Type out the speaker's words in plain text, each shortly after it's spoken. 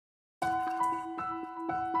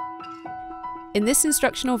In this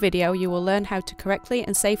instructional video, you will learn how to correctly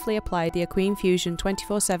and safely apply the Equine Fusion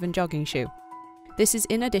 24/7 jogging shoe. This is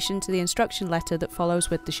in addition to the instruction letter that follows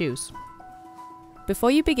with the shoes. Before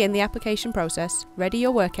you begin the application process, ready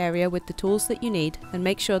your work area with the tools that you need and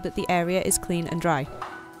make sure that the area is clean and dry.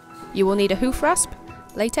 You will need a hoof rasp,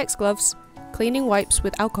 latex gloves, cleaning wipes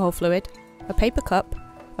with alcohol fluid, a paper cup,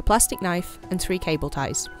 a plastic knife and 3 cable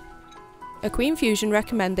ties. Equine Fusion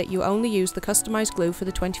recommend that you only use the customized glue for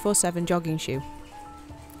the 24/7 jogging shoe.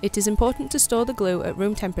 It is important to store the glue at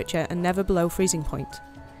room temperature and never below freezing point.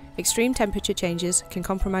 Extreme temperature changes can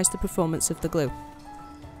compromise the performance of the glue.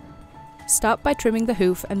 Start by trimming the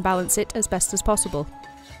hoof and balance it as best as possible.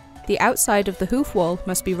 The outside of the hoof wall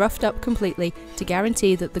must be roughed up completely to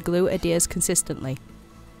guarantee that the glue adheres consistently.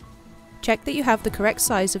 Check that you have the correct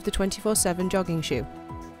size of the 24/7 jogging shoe.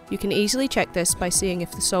 You can easily check this by seeing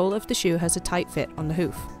if the sole of the shoe has a tight fit on the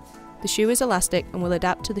hoof. The shoe is elastic and will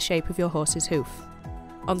adapt to the shape of your horse's hoof.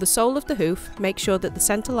 On the sole of the hoof, make sure that the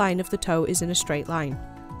centre line of the toe is in a straight line.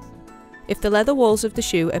 If the leather walls of the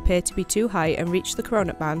shoe appear to be too high and reach the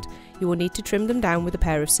coronat band, you will need to trim them down with a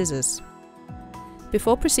pair of scissors.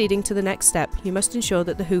 Before proceeding to the next step, you must ensure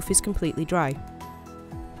that the hoof is completely dry.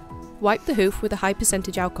 Wipe the hoof with a high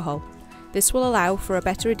percentage alcohol. This will allow for a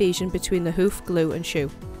better adhesion between the hoof, glue and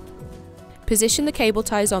shoe. Position the cable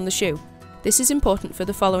ties on the shoe. This is important for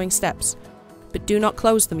the following steps, but do not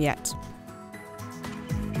close them yet.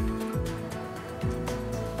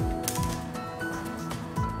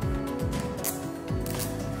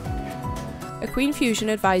 Equine Fusion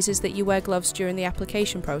advises that you wear gloves during the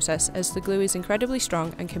application process as the glue is incredibly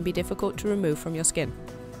strong and can be difficult to remove from your skin.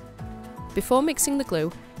 Before mixing the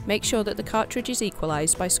glue, make sure that the cartridge is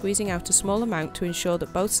equalised by squeezing out a small amount to ensure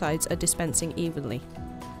that both sides are dispensing evenly.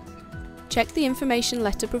 Check the information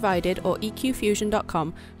letter provided or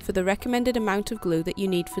eqfusion.com for the recommended amount of glue that you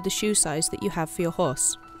need for the shoe size that you have for your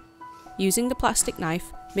horse. Using the plastic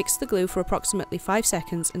knife, mix the glue for approximately 5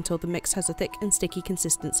 seconds until the mix has a thick and sticky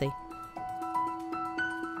consistency.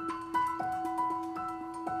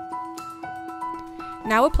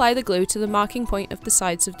 Now apply the glue to the marking point of the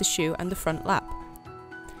sides of the shoe and the front lap.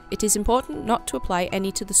 It is important not to apply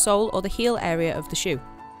any to the sole or the heel area of the shoe.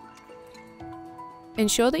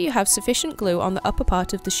 Ensure that you have sufficient glue on the upper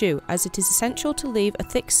part of the shoe, as it is essential to leave a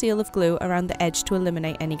thick seal of glue around the edge to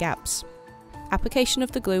eliminate any gaps. Application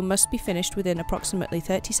of the glue must be finished within approximately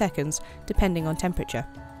 30 seconds, depending on temperature.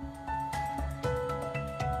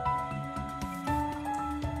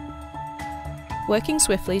 Working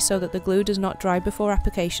swiftly so that the glue does not dry before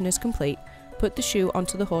application is complete, put the shoe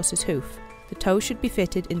onto the horse's hoof. The toe should be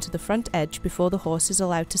fitted into the front edge before the horse is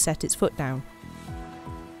allowed to set its foot down.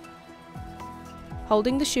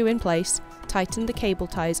 Holding the shoe in place, tighten the cable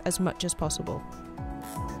ties as much as possible.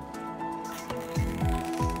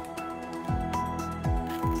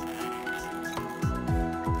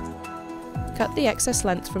 Cut the excess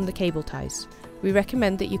length from the cable ties. We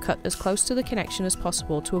recommend that you cut as close to the connection as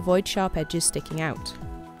possible to avoid sharp edges sticking out.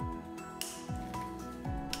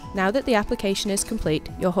 Now that the application is complete,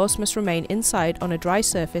 your horse must remain inside on a dry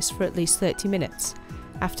surface for at least 30 minutes.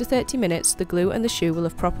 After 30 minutes, the glue and the shoe will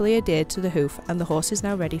have properly adhered to the hoof and the horse is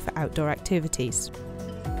now ready for outdoor activities.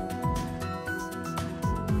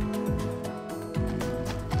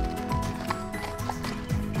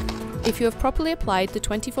 If you have properly applied the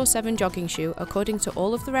 24/7 jogging shoe according to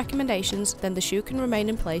all of the recommendations, then the shoe can remain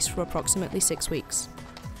in place for approximately 6 weeks.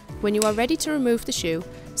 When you are ready to remove the shoe,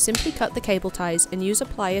 simply cut the cable ties and use a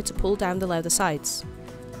plier to pull down the leather sides.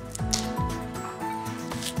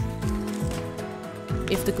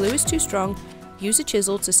 If the glue is too strong, use a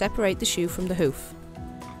chisel to separate the shoe from the hoof.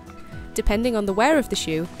 Depending on the wear of the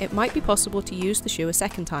shoe, it might be possible to use the shoe a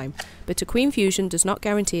second time, but Equine Fusion does not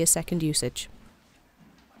guarantee a second usage.